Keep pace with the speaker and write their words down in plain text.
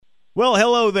Well,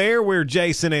 hello there. We're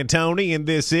Jason and Tony, and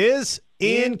this is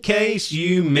In Case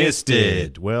You Missed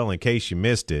It. Well, in case you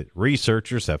missed it,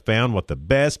 researchers have found what the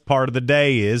best part of the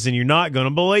day is, and you're not going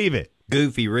to believe it.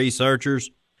 Goofy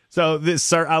researchers. So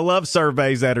I love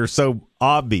surveys that are so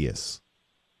obvious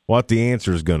what the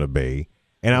answer is going to be,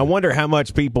 and I wonder how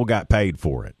much people got paid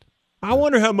for it. I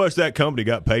wonder how much that company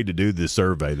got paid to do this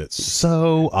survey that's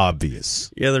so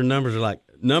obvious. Yeah, their numbers are like,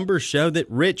 numbers show that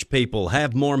rich people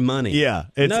have more money. Yeah.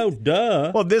 No,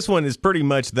 duh. Well, this one is pretty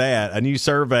much that. A new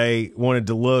survey wanted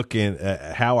to look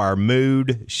at how our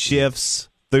mood shifts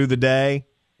through the day.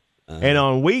 And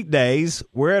on weekdays,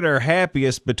 we're at our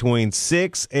happiest between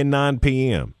 6 and 9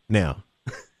 p.m. Now,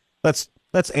 let's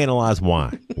analyze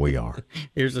why we are.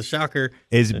 Here's a shocker.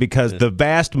 Is it because the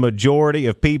vast majority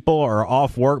of people are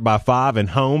off work by 5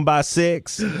 and home by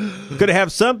 6? Could it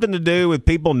have something to do with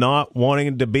people not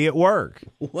wanting to be at work?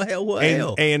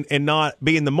 Well. And not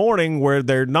be in the morning where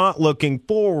they're not looking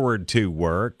forward to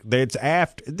work. That's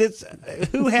after this.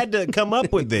 Who had to come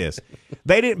up with this?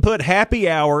 They didn't put happy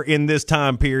hour in this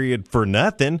time period for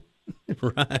nothing.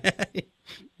 Right.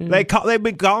 They've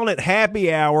been calling it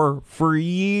happy hour for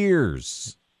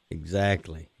years.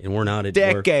 Exactly. And we're not at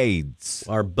decades.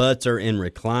 Work. Our butts are in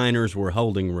recliners. We're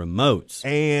holding remotes.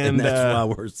 And that's why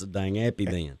we're so dang happy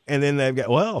then. And then they've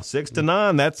got, 6 to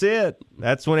 9, that's it.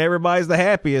 That's when everybody's the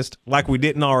happiest. Like we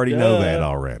didn't already know that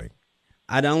already.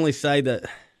 I'd only say that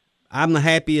I'm the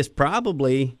happiest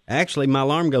probably. Actually, my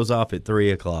alarm goes off at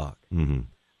 3 o'clock. Mm-hmm.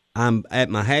 I'm at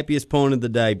my happiest point of the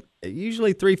day.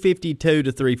 Usually 3:52 to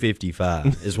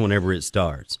 3:55 is whenever it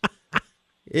starts.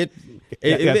 It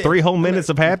got 3 whole minutes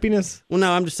of happiness? Well,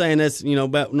 no, I'm just saying that's,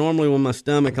 about normally when my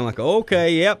stomach, I'm like,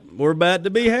 okay, yep, we're about to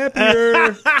be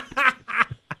happier.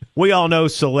 We all know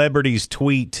celebrities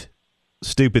tweet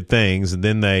stupid things and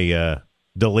then they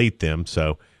delete them.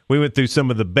 So we went through some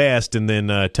of the best, and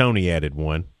then Tony added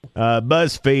one.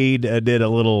 BuzzFeed did a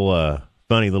little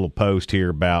funny little post here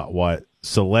about what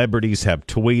celebrities have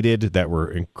tweeted that were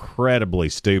incredibly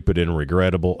stupid and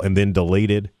regrettable and then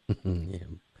deleted. Yeah.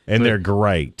 And they're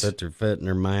great. Put their foot in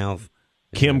their mouth.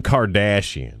 Kim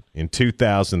Kardashian in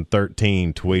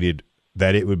 2013 tweeted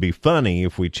that it would be funny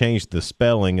if we changed the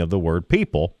spelling of the word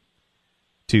people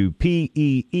to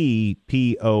Peepole.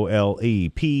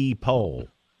 Peepole.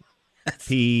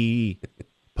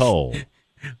 Peepole.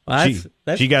 Well,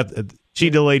 she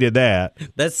deleted that.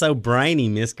 That's so brainy,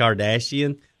 Miss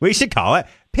Kardashian. We should call it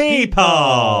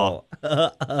people.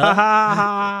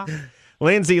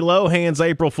 Lindsay Lohan's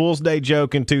April Fool's Day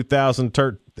joke in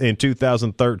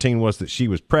 2013 was that she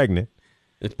was pregnant.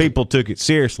 People took it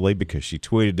seriously because she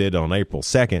tweeted it on April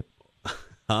 2nd.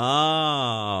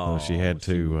 Oh. So she had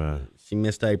to... she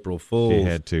missed April Fool's. She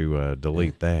had to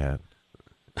delete that.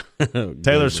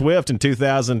 Taylor Swift in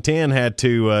 2010 had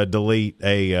to delete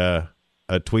a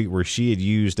tweet where she had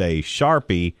used a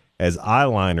Sharpie as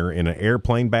eyeliner in an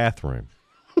airplane bathroom.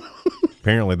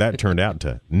 Apparently that turned out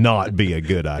to not be a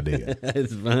good idea.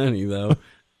 It's funny, though.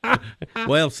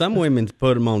 Well, some women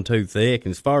put them on too thick.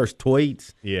 And as far as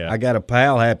tweets, I got a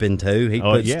pal happen to. He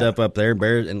put stuff up there,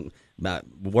 and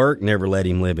work never let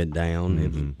him live it down. Mm-hmm.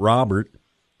 It was Robert.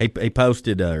 He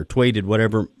posted or tweeted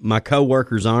whatever. My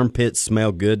coworker's armpits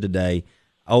smell good today.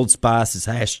 Old Spice's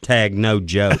hashtag no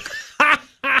joke.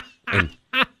 And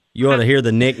you ought to hear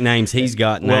the nicknames he's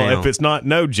got now. Well, if it's not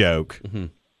no joke,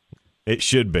 it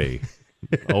should be.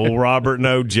 Old Robert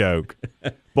no joke.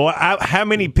 Boy, how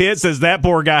many pits has that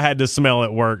poor guy had to smell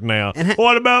at work now?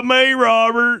 What about me,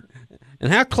 Robert?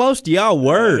 And how close do y'all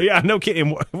work? Yeah, no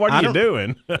kidding. What are you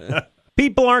doing?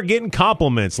 People aren't getting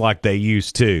compliments like they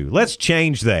used to. Let's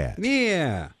change that.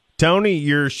 Yeah. Tony,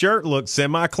 your shirt looks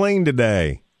semi-clean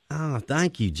today. Oh,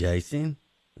 thank you, Jason.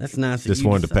 That's nice of you. Just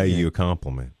wanted to pay you a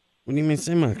compliment. What do you mean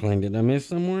semi-clean? Did I miss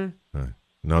somewhere?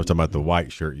 No, I'm talking about the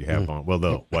white shirt you have on.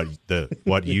 Well,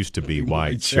 what used to be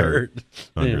white shirt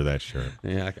under that shirt.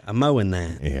 Yeah, I'm mowing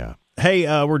that. Yeah. Hey,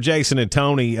 we're Jason and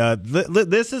Tony.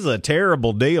 This is a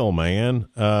terrible deal, man.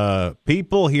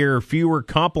 People hear fewer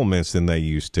compliments than they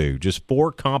used to. Just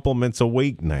 4 compliments a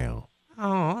week now.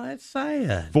 Oh, that's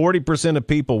sad. 40% of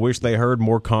people wish they heard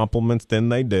more compliments than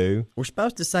they do. We're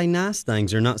supposed to say nice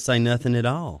things or not say nothing at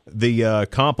all. The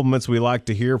compliments we like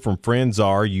to hear from friends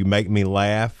are, you make me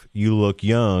laugh, you look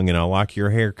young, and I like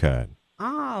your haircut.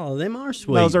 Oh, them are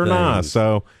sweet. Those are things. nice.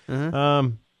 So,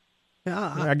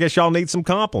 I guess y'all need some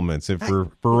compliments if we're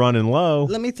running low.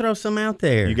 Let me throw some out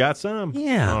there. You got some?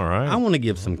 Yeah. All right. I want to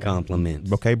give some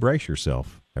compliments. Okay, brace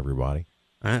yourself, everybody.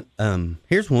 All right.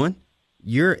 Here's one.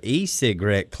 Your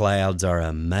e-cigarette clouds are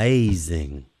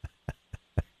amazing.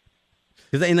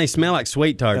 And they smell like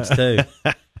sweet tarts, too.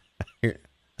 Here,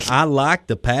 I like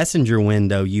the passenger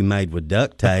window you made with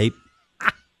duct tape.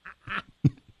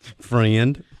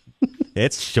 Friend.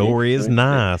 It sure is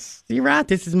nice. You're right.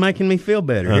 This is making me feel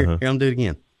better. Here, I'm do it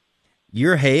again.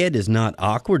 Your head is not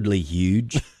awkwardly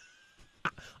huge.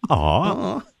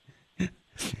 Aw.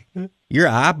 Your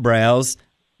eyebrows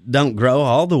don't grow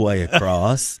all the way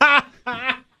across.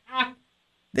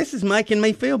 This is making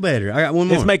me feel better. I got one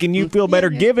more. It's making you feel better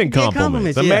giving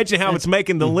compliments. yeah. Imagine how it's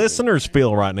making the listeners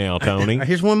feel right now, Tony.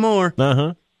 Here's one more.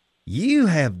 Uh-huh. You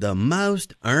have the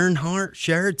most Earnhardt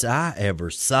shirts I ever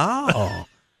saw.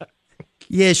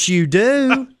 Yes, you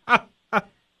do.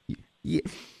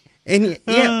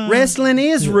 Yeah, wrestling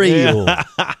is real.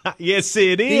 Yes,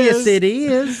 it is. Yes, it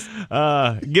is.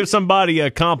 Give somebody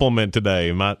a compliment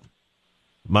today. Might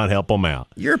help them out.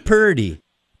 You're pretty.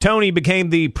 Tony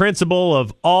became the principal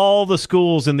of all the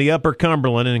schools in the Upper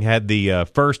Cumberland and had the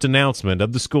first announcement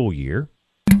of the school year.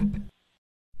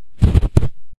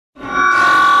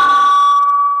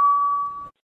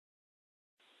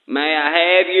 May I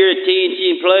have your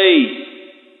attention, please?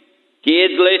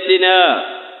 Kids, listen up.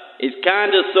 It's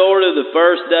kind of sort of the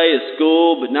first day of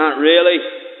school, but not really.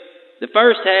 The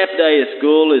first half day of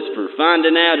school is for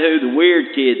finding out who the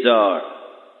weird kids are.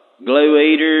 Glue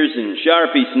eaters and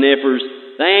Sharpie sniffers,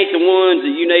 they ain't the ones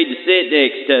that you need to sit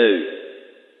next to.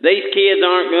 These kids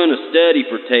aren't going to study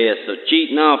for tests, so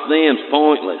cheating off them's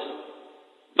pointless.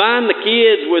 Find the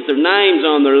kids with their names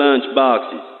on their lunch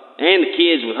boxes, and the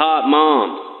kids with hot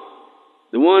moms.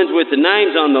 The ones with the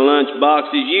names on the lunch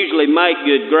boxes usually make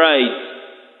good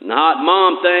grades. And the hot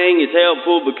mom thing is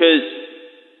helpful because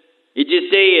it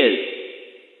just is.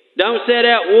 Don't set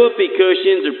out whoopee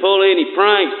cushions or pull any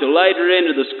pranks till later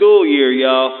into the school year,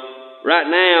 y'all. Right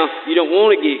now, you don't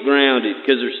want to get grounded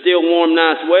because there's still warm,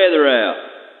 nice weather out.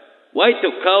 Wait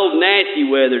till cold, nasty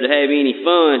weather to have any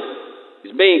fun,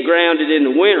 because being grounded in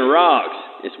the winter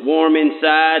rocks. It's warm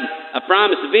inside. I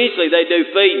promise eventually they do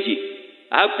feed you.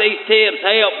 I hope these tips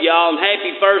help y'all, and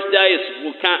happy first day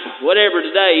of whatever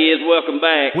today is. Welcome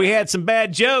back. We had some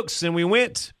bad jokes, and we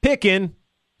went picking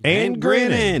and grinning.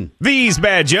 grinning. These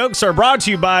bad jokes are brought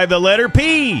to you by the letter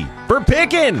P for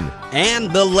picking.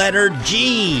 And the letter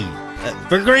G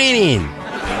for grinning.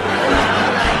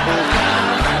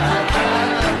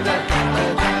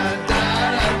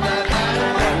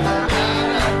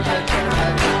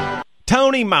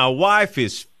 Tony, my wife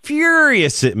is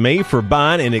furious at me for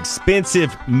buying an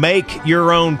expensive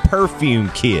make-your-own perfume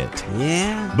kit.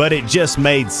 Yeah. But it just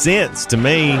made sense to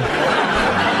me.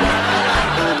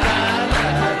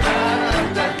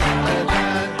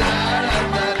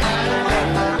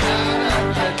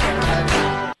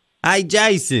 Hey,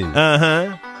 Jason.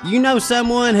 Uh-huh. You know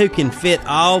someone who can fit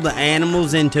all the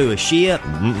animals into a ship?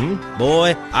 Mm-mm.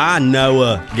 Boy, I know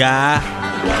a guy.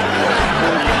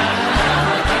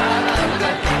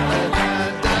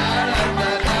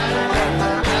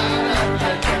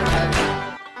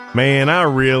 Man, I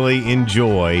really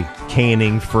enjoy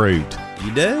canning fruit.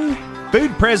 You do?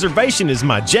 Food preservation is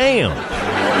my jam.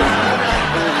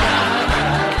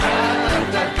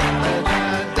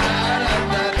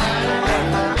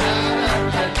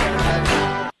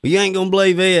 You ain't gonna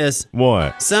believe this.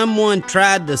 What? Someone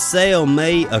tried to sell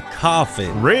me a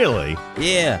coffin. Really?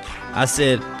 Yeah. I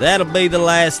said, that'll be the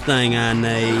last thing I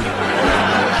need.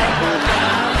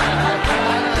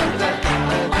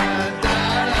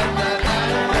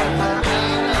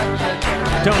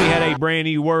 Tony had a brand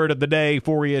new word of the day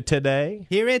for you today.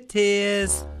 Here it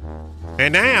is.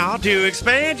 And now, to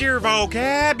expand your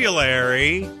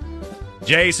vocabulary,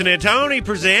 Jason and Tony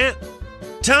present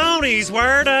Tony's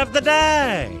word of the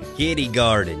day. Kitty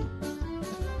garden.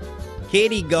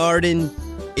 Kitty garden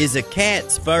is a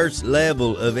cat's first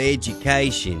level of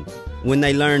education when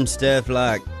they learn stuff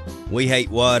like we hate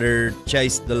water,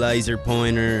 chase the laser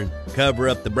pointer, cover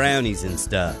up the brownies and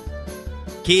stuff.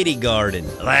 Kitty garden.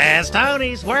 Last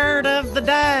Tony's word of the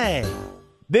day.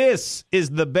 This is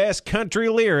the best country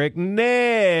lyric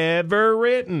never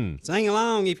written. Sing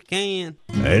along if you can.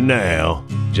 And now,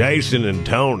 Jason and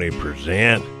Tony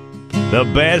present the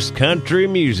best country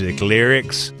music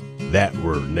lyrics that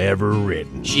were never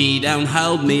written. She don't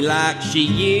hold me like she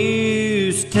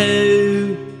used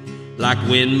to, like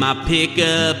when my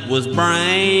pickup was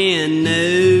brand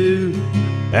new.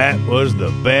 That was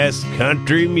the best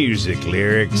country music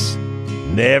lyrics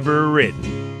never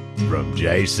written from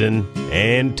Jason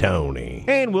and Tony.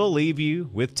 And we'll leave you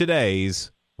with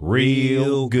today's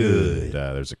Real Good.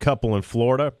 There's a couple in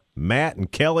Florida, Matt and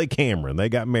Kelly Cameron. They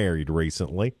got married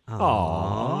recently.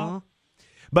 Aww.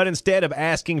 But instead of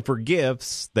asking for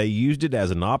gifts, they used it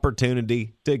as an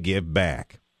opportunity to give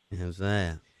back. How's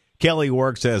that? Kelly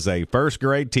works as a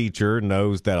first-grade teacher,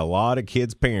 knows that a lot of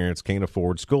kids' parents can't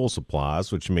afford school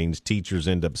supplies, which means teachers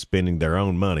end up spending their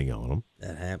own money on them.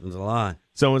 That happens a lot.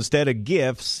 So instead of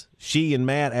gifts, she and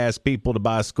Matt asked people to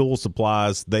buy school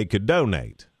supplies they could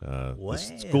donate. The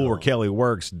school where Kelly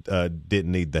works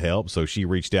didn't need the help, so she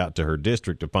reached out to her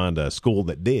district to find a school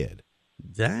that did.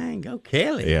 Dang, go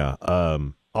Kelly. Yeah.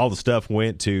 All the stuff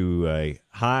went to a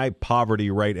high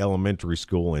poverty rate elementary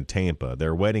school in Tampa.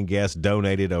 Their wedding guests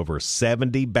donated over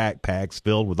 70 backpacks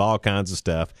filled with all kinds of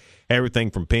stuff, everything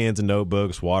from pens and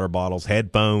notebooks, water bottles,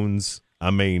 headphones.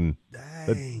 I mean,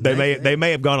 they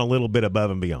may have gone a little bit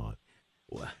above and beyond.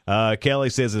 Kelly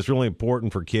says it's really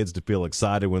important for kids to feel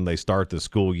excited when they start the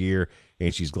school year,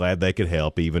 and she's glad they could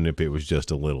help, even if it was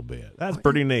just a little bit. That's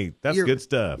pretty neat. That's good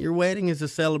stuff. Your wedding is a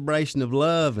celebration of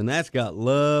love, and that's got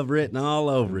love written all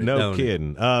over it. No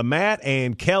kidding. Matt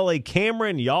and Kelly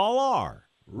Cameron, y'all are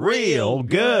real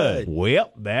good.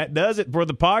 Well, that does it for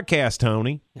the podcast,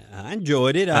 Tony. I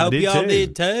enjoyed it. I hope y'all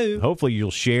did too. Hopefully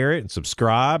you'll share it and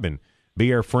subscribe and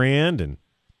be our friend, and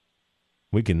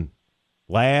we can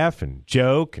laugh and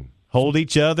joke and hold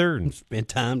each other and spend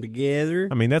time together.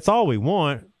 I mean, that's all we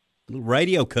want. A little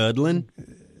radio cuddling.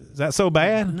 Is that so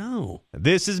bad? No.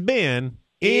 This has been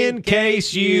In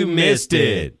Case You Missed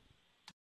It.